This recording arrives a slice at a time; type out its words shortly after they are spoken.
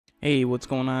Hey, what's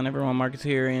going on everyone, Marcus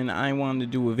here, and I wanted to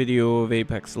do a video of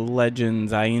Apex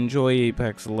Legends. I enjoy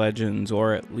Apex Legends,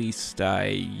 or at least I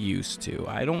used to.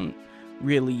 I don't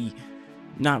really,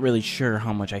 not really sure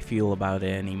how much I feel about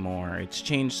it anymore. It's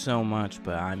changed so much,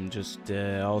 but I'm just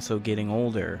also getting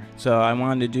older. So I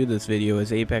wanted to do this video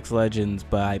as Apex Legends,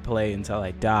 but I play until I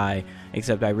die,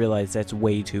 except I realize that's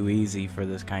way too easy for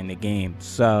this kind of game.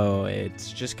 So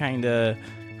it's just kind of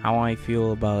how I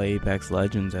feel about Apex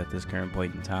Legends at this current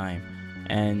point in time,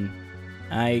 and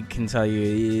I can tell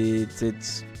you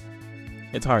it's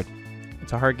hard.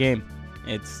 It's a hard game.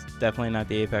 It's definitely not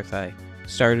the Apex I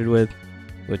started with,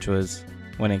 which was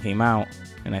when it came out,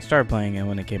 and I started playing it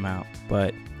when it came out.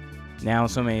 But now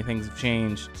so many things have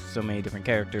changed, so many different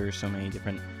characters, so many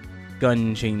different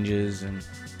gun changes, and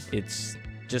it's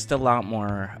just a lot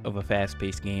more of a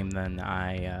fast-paced game than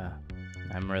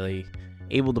I'm really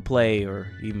able to play or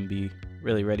even be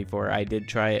really ready for. I did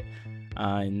try it.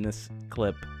 In this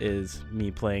clip is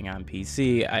me playing on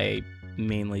PC. I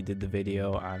mainly did the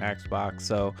video on Xbox,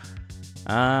 so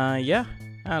yeah,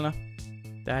 I don't know.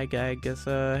 I guess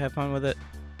have fun with it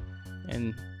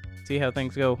and see how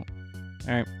things go.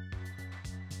 Alright.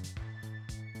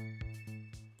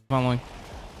 Following.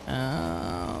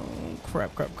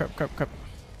 Crap.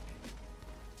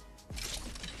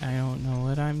 I don't know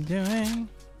what I'm doing.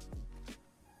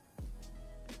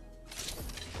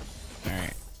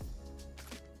 Alright.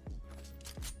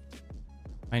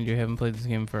 Mind you, I haven't played this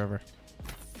game forever.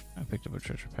 I picked up a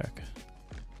treasure pack.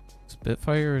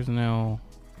 Spitfire is now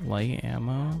light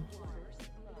ammo.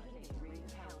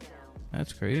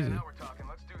 That's crazy.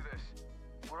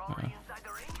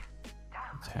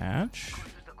 Attach.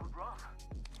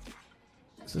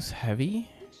 Is this heavy?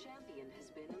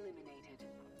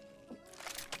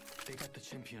 They got the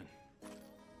champion.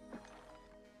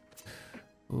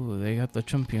 Ooh, they got the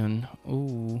champion.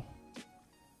 Ooh.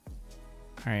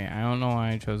 Alright, I don't know why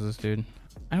I chose this dude.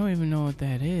 I don't even know what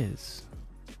that is.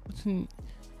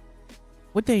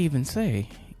 What'd they even say?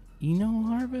 Eno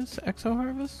harvest? Exo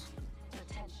harvest?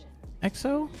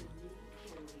 Exo?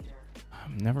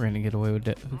 I'm never gonna get away with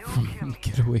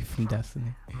get away from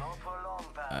Destiny.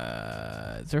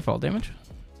 Is there fall damage?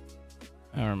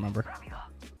 I don't remember.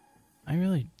 I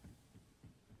really.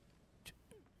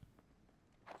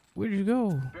 Where'd you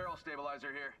go? Barrel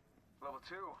stabilizer here. Level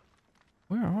 2.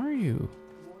 Where are you?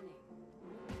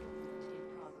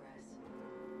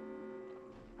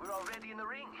 We're already in the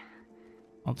ring.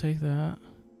 I'll take that.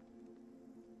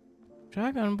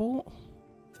 Shotgun bolt?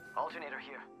 Alternator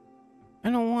here.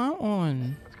 I don't want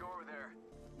one. Let's go over there.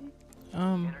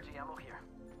 Energy ammo here.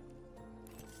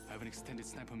 I have an extended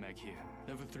sniper mag here.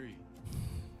 Level 3.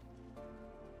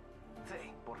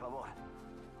 Hey, por favor.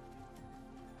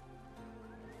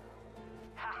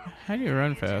 How do you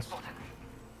run fast?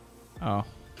 Oh.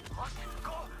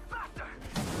 Go faster.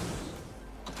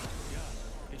 Yeah,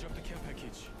 they dropped the care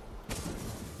package.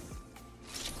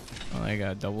 Well, I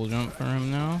got double jump for him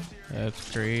now.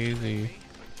 That's crazy.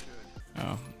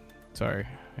 Oh, sorry.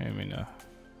 I didn't mean to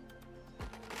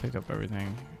pick up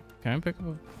everything. Can I pick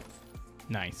up?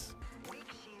 Nice.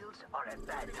 Weak shields are a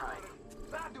bad time.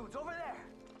 Bad dudes over there.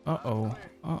 Uh-oh.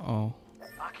 Uh-oh.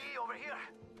 Aki over here.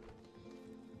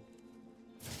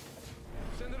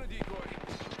 Send in a decoy.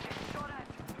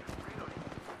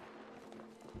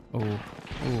 Oh.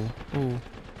 Oh.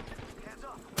 Hands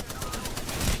up.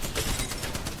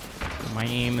 My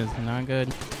aim is not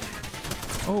good.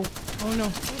 Oh. Oh no.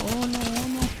 Oh no. Oh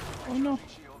no. Oh no.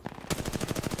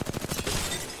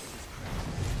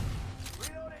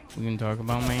 We can talk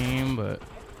about my aim, but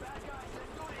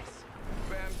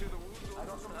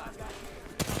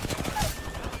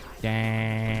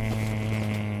dang.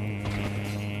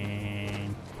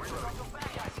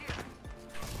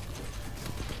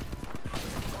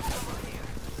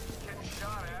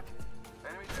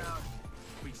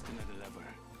 Reached another lever.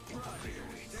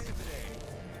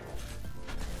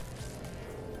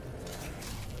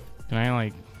 Can I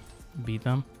like beat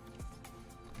them?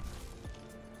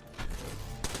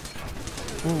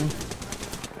 Ooh.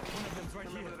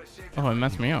 Oh, it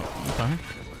messed me up. Okay.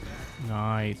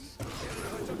 Nice.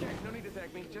 No need to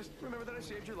thank me. Just remember that I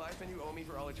saved your life and you owe me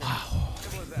for all the Wow.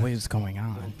 What is going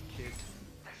on? They're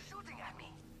shooting at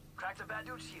me. Cracked a bad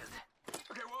dude shield.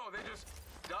 Okay, whoa, they just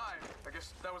died. I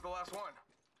guess that was the last one.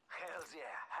 Hells yeah.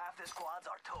 Half the squads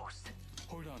are toast.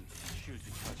 Hold on. Shields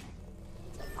recharging.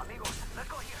 Amigos, let's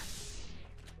go here.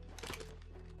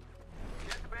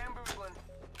 Get the bamboozling.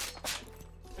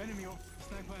 Enemy,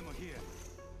 sniper ammo here.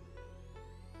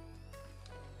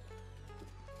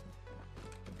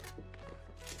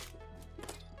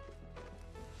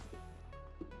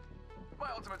 My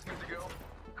ultimate's good to go.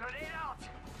 Grenade out!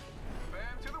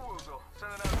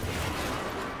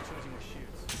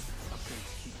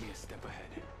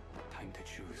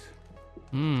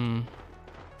 Hmm.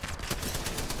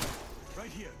 Right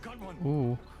here, got one.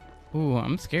 Ooh. Ooh,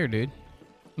 I'm scared, dude.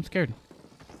 I'm scared.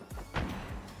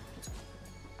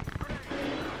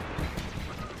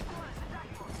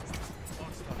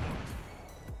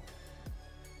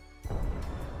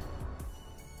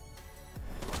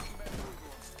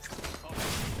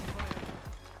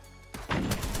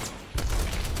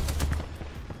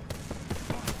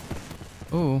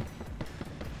 Ooh.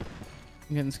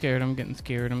 I'm getting scared, I'm getting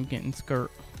scared, I'm getting scared.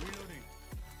 Reloading.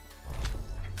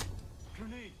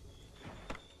 Grenade.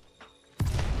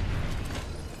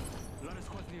 Lot of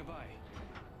squads nearby.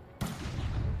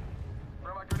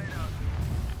 Throw my grenade out.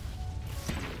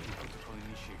 Protocol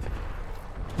initiated.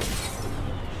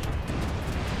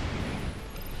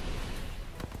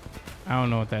 I don't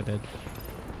know what that did. There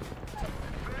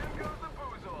goes the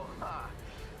boozle. Ha.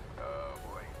 Oh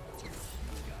boy.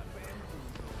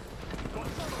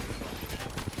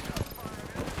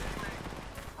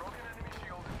 Broken enemy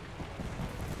shield.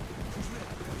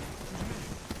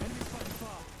 Enemy spotted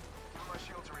far. My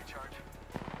shield to recharge.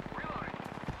 Reloading.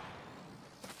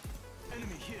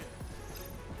 Enemy here.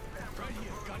 Right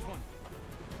here, got one.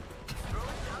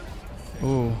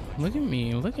 Ooh, look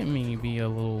at me be a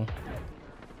little.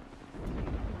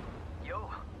 Yo,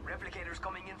 replicators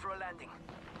coming in for a landing.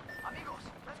 Amigos,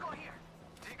 let's go here.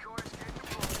 Decoy escape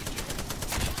deployed.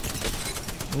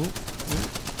 Ooh.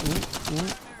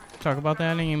 Talk about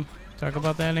that aim. Talk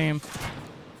about that aim.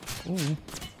 Ooh.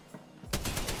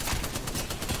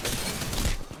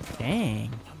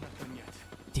 Dang. I'm not done yet.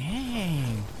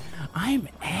 Dang. I'm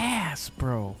ass,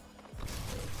 bro.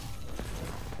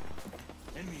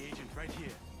 Enemy agent right here.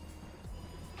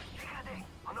 Fíjate,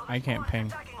 another I can't squad ping.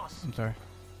 attacking us. I'm sorry.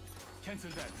 Cancel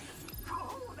that.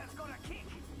 Ooh, that's gonna kick.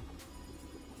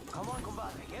 Come on,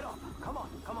 compadre, get up. Come on,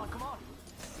 come on, come on.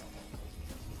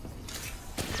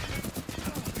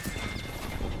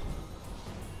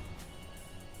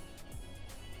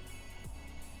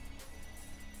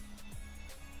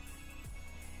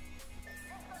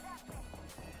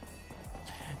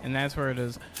 And that's where it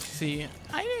is. See,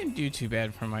 I didn't do too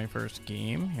bad for my first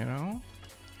game, you know?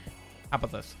 How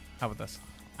about this? How about this?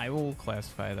 I will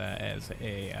classify that as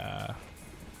a,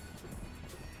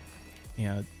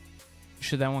 yeah.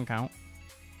 Should that one count?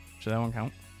 Should that one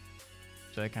count?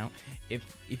 Should that count? If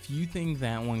you think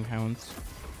that one counts,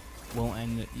 we'll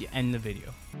end the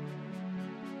video.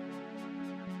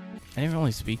 I didn't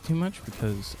really speak too much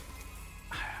because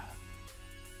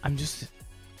I'm just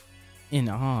in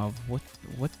awe of what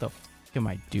the f am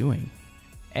I doing?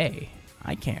 A,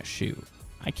 I can't shoot.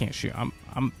 I can't shoot.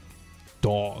 I'm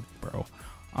dog, bro.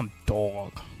 I'm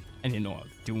dog. I didn't know what I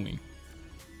was doing.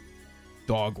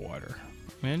 Dog water.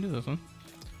 I'm gonna do this one.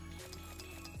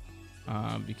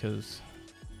 Because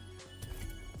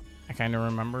I kind of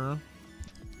remember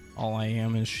all I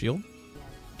am is shield.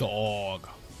 Dog.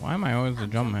 Why am I always a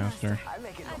jump master? I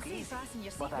make it look easy,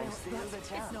 but I'm still the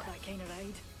champ. It's not that kind of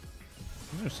ride.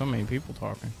 There's so many people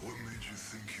talking. What made you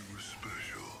think you were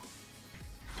special?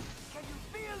 Can you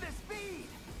feel the speed?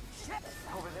 Shit.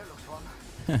 Over there looks fun.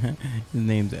 His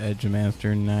name's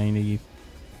Edgemaster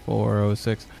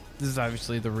 9406. This is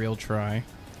obviously the real try.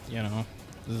 You know,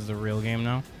 this is the real game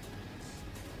now.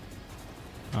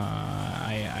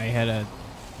 I had a,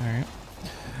 all right.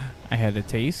 I had a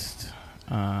taste.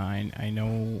 I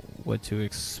know what to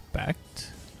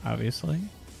expect, obviously.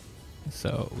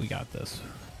 So we got this.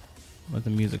 Let the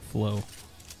music flow.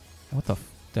 What the f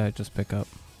did I just pick up?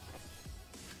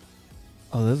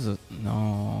 Oh, this is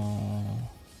no.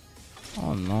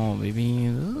 Oh no, baby,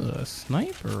 this is a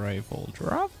sniper rifle.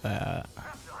 Drop that.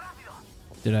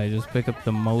 Did I just pick up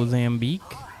the Mozambique?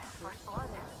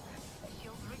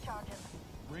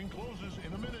 Ring closes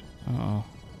in a minute. Uh-oh.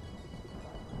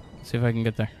 See if I can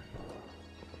get there.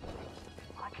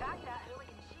 I cracked that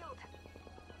hooligan shield.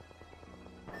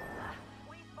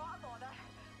 We spot a border.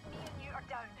 Me and you are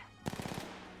down.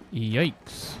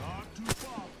 Yikes. Not too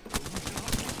far.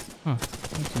 Huh,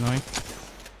 that's annoying.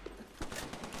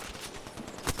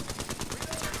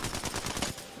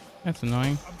 That's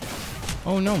annoying.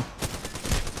 Oh no.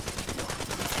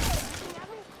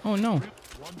 Oh no.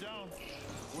 One down.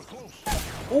 We're close.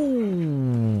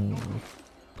 Oh.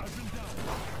 I've been down.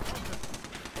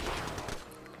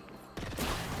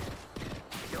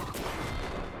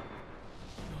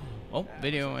 Well,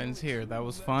 video ends here. That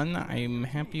was fun. I'm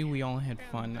happy we all had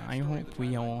fun. I hope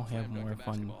we all have more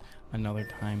fun another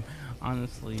time.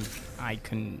 Honestly, I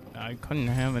couldn't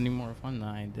have any more fun than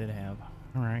I did have.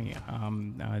 Alright,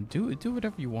 do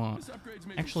whatever you want.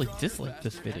 Actually, dislike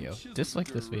this video. Dislike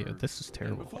this video. This is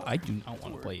terrible. I do not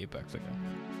want to play Apex again.